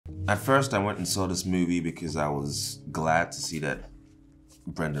At first, I went and saw this movie because I was glad to see that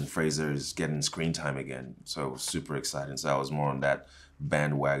Brendan Fraser is getting screen time again. So it was super exciting. So I was more on that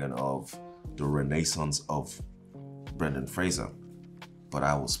bandwagon of the renaissance of Brendan Fraser. But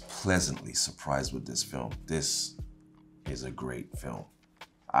I was pleasantly surprised with this film. This is a great film.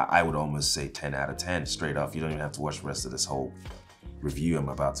 I would almost say 10 out of 10 straight off. You don't even have to watch the rest of this whole review I'm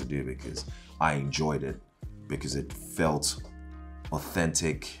about to do because I enjoyed it because it felt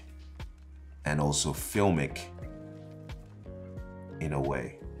authentic and also filmic in a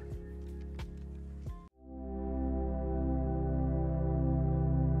way.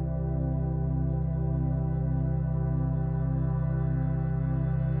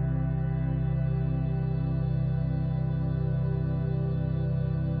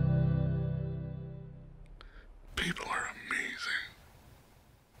 People are amazing.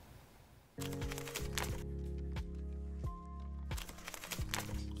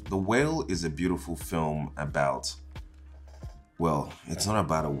 The Whale is a beautiful film about, well, it's not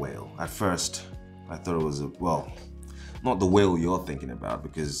about a whale. At first, I thought it was not the whale you're thinking about,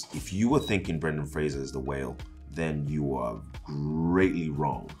 because if you were thinking Brendan Fraser is the whale, then you are greatly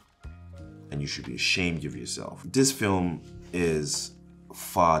wrong. And you should be ashamed of yourself. This film is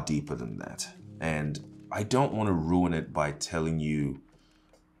far deeper than that. And I don't want to ruin it by telling you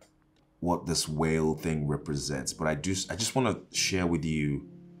what this whale thing represents, but I just want to share with you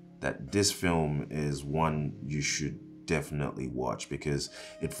that this film is one you should definitely watch because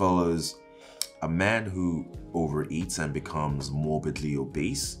it follows a man who overeats and becomes morbidly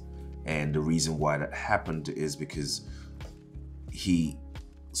obese. And the reason why that happened is because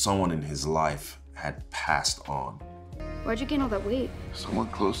someone in his life had passed on. Why'd you gain all that weight? Someone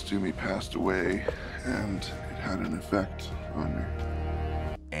close to me passed away, and it had an effect on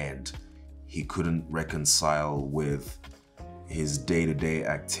me. And he couldn't reconcile with his day-to-day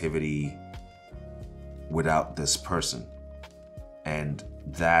activity without this person. And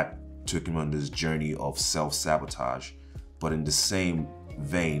that took him on this journey of self-sabotage. But in the same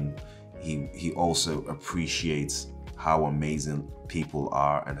vein, he also appreciates how amazing people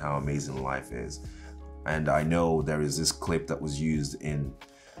are and how amazing life is. And I know there is this clip that was used in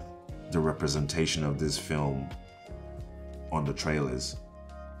the representation of this film on the trailers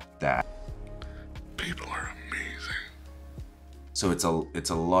that People are amazing. so it's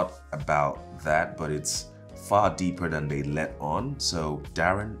a lot about that, but it's far deeper than they let on. So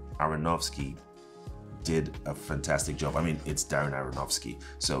Darren Aronofsky did a fantastic job. I mean, it's Darren Aronofsky,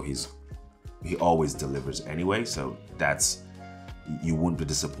 so he always delivers anyway, so you wouldn't be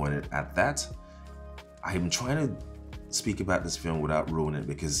disappointed at that. I'm trying to speak about this film without ruining it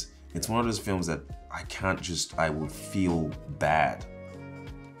because it's one of those films that I would feel bad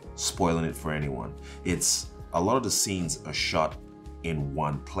spoiling it for anyone. A lot of the scenes are shot in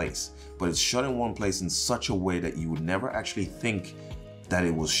one place, but it's shot in one place in such a way that you would never actually think that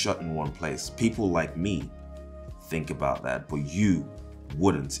it was shot in one place. People like me think about that, but you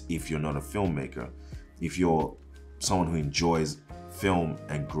wouldn't if you're not a filmmaker. If you're someone who enjoys film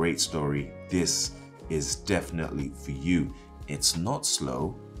and great story, this is definitely for you. It's not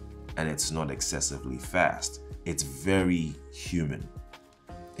slow and it's not excessively fast. It's very human.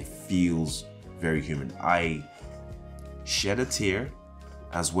 It feels very human. I shed a tear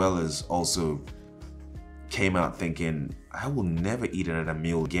as well as also came out thinking, I will never eat another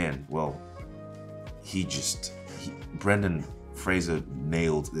meal again. Well, Brendan Fraser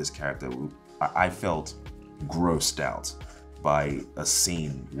nailed this character. I felt grossed out by a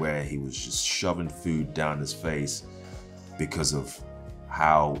scene where he was just shoving food down his face because of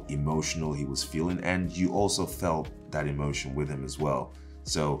how emotional he was feeling, and you also felt that emotion with him as well.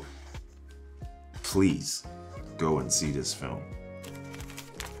 So please go and see this film.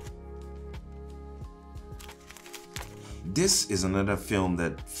 This is another film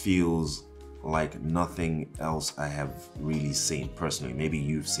that feels like nothing else I have really seen personally. Maybe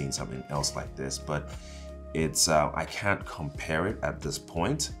you've seen something else like this, but it's I can't compare it at this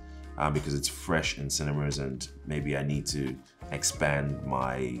point because it's fresh in cinemas and maybe I need to expand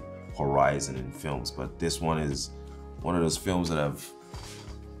my horizon in films. But this one is one of those films that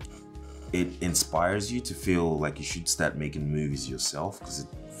it inspires you to feel like you should start making movies yourself because it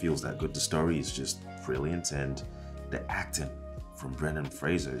feels that good. The story is just brilliant and the acting from Brendan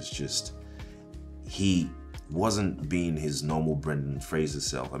Fraser is just, he wasn't being his normal Brendan Fraser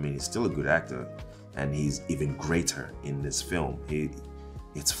self. I mean, he's still a good actor and he's even greater in this film.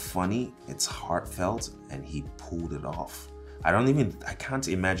 It's funny, it's heartfelt, and he pulled it off. I can't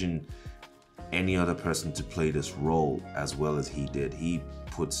imagine any other person to play this role as well as he did. He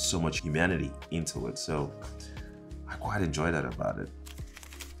put so much humanity into it, so I quite enjoy that about it.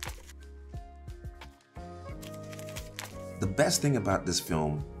 The best thing about this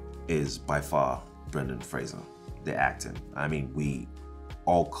film is by far Brendan Fraser, the acting. I mean, we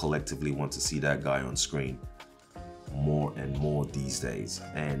all collectively want to see that guy on screen more and more these days,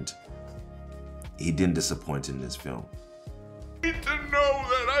 and he didn't disappoint in this film. To know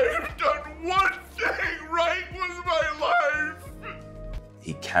that I have done one thing right with my life.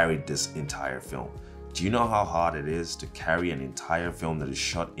 He carried this entire film. Do you know how hard it is to carry an entire film that is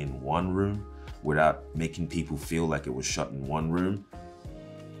shot in one room without making people feel like it was shot in one room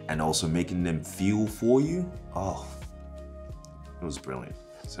and also making them feel for you? Oh, it was brilliant.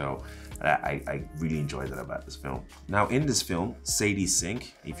 So I really enjoyed that about this film. Now in this film, Sadie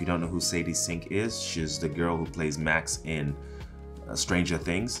Sink, if you don't know who Sadie Sink is, she's the girl who plays Max in Stranger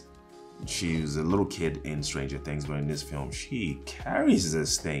Things. She was a little kid in Stranger Things, but in this film, she carries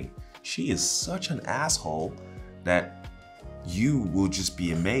this thing. She is such an asshole that you will just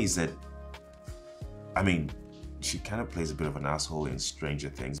be amazed that, I mean, she kind of plays a bit of an asshole in Stranger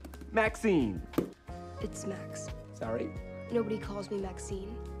Things. Maxine. It's Max. Sorry? Nobody calls me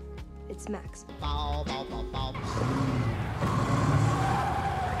Maxine. It's Max.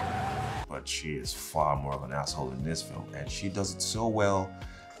 But she is far more of an asshole in this film, and she does it so well.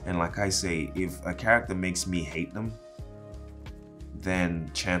 And like I say, if a character makes me hate them, then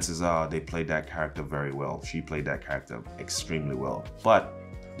chances are they played that character very well. She played that character extremely well. But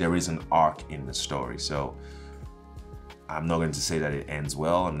there is an arc in the story, so I'm not going to say that it ends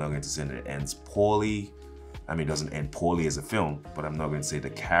well. I'm not going to say that it ends poorly. I mean, it doesn't end poorly as a film, but I'm not going to say the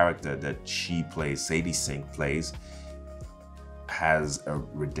character that she plays, Sadie Sink plays, has a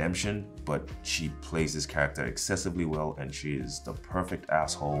redemption, but she plays this character excessively well, and she is the perfect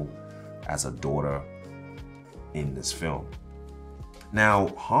asshole as a daughter in this film. Now,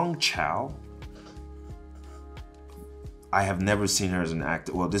 Hong Chau, I have never seen her as an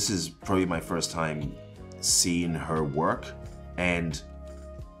actor. Well, this is probably my first time seeing her work, and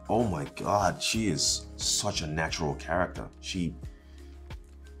oh my God, she is such a natural character. She's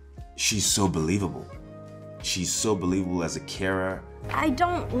so believable. She's so believable as a carer. I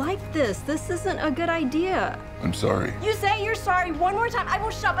don't like this. This isn't a good idea. I'm sorry. You say you're sorry one more time, I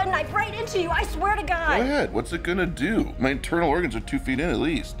will shove a knife right into you. I swear to God. Go ahead. What's it gonna do? My internal organs are 2 feet in at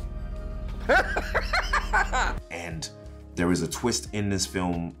least. And there is a twist in this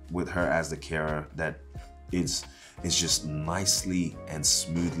film with her as the carer that is just nicely and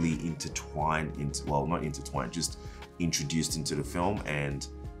smoothly intertwined into, well, not intertwined, just introduced into the film. And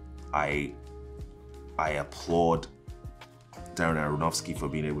I applaud Darren Aronofsky for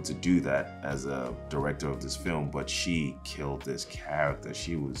being able to do that as a director of this film, but she killed this character.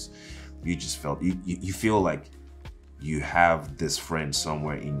 You just felt, you feel like you have this friend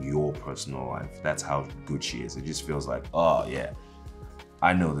somewhere in your personal life. That's how good she is. It just feels like, oh yeah,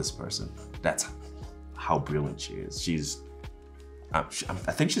 I know this person. That's how brilliant she is. I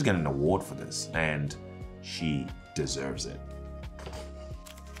think she's getting an award for this, and she deserves it.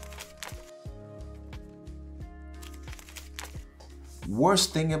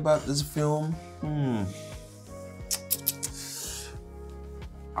 Worst thing about this film?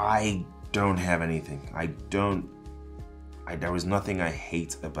 I don't have anything. There was nothing I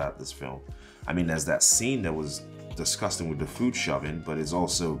hate about this film. I mean, there's that scene that was disgusting with the food shoving, but it's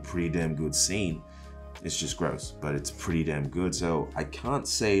also a pretty damn good scene. It's just gross, but it's pretty damn good. So I can't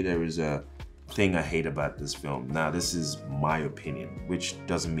say there is a thing I hate about this film. Now, this is my opinion, which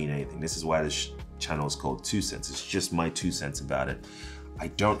doesn't mean anything. This is why this channel is called 2 Cents. It's just my 2 cents about it. I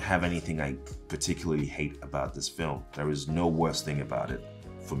don't have anything I particularly hate about this film. There is no worst thing about it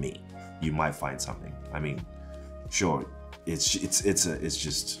for me. You might find something. I mean, sure, it's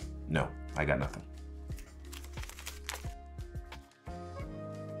just, no, I got nothing.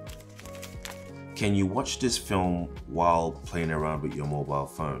 Can you watch this film while playing around with your mobile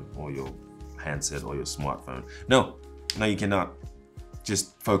phone or your handset or your smartphone? No, you cannot.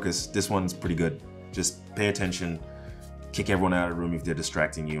 Just focus. This one's pretty good. Just pay attention, kick everyone out of the room if they're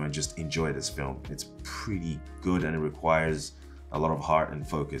distracting you, and just enjoy this film. It's pretty good, and it requires a lot of heart and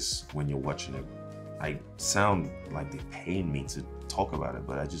focus when you're watching it. I sound like they paying me to talk about it,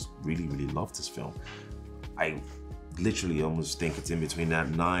 but I just really, really love this film. I literally almost think it's in between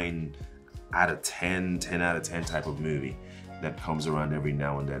that 9 out of 10, 10 out of 10 type of movie that comes around every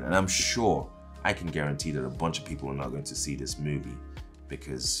now and then. And I'm sure, I can guarantee that a bunch of people are not going to see this movie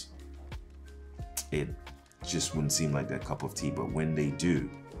because it just wouldn't seem like their cup of tea. But when they do,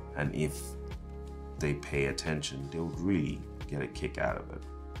 and if they pay attention, they'll really get a kick out of it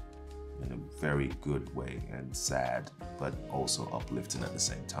in a very good way, and sad, but also uplifting at the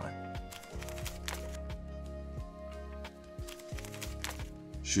same time.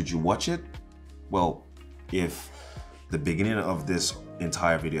 Should you watch it? Well, if the beginning of this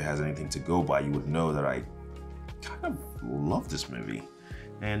entire video has anything to go by, you would know that I kind of love this movie.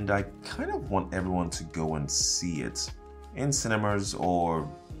 And I kind of want everyone to go and see it in cinemas or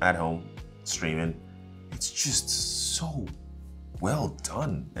at home, streaming. It's just so well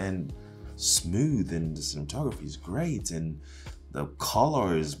done and smooth, and the cinematography is great, and the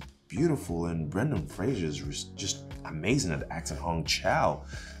color is beautiful, and Brendan Fraser is just amazing at acting. Hong Chow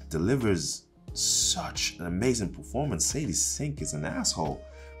delivers such an amazing performance. Sadie Sink is an asshole,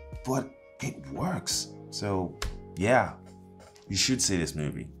 but it works. So yeah, you should see this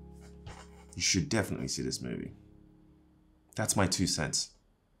movie. You should definitely see this movie. That's my 2 cents.